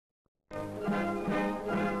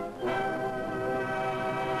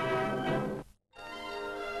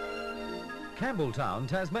Campbelltown,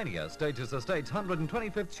 Tasmania stages the state's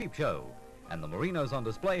 125th sheep show, and the merinos on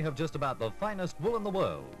display have just about the finest wool in the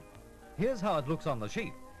world. Here's how it looks on the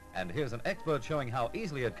sheep, and here's an expert showing how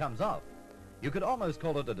easily it comes off. You could almost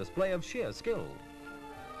call it a display of sheer skill.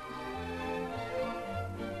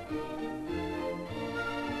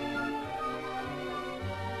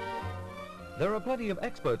 There are plenty of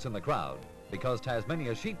experts in the crowd, because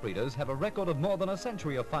Tasmania sheep breeders have a record of more than a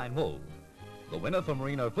century of fine wool. The winner for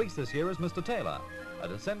merino fleece this year is Mr. Taylor, a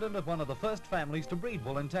descendant of one of the first families to breed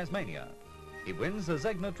wool in Tasmania. He wins the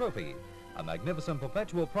Zegna Trophy, a magnificent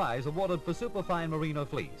perpetual prize awarded for superfine merino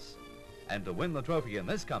fleece. And to win the trophy in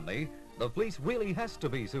this company, the fleece really has to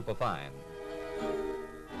be superfine.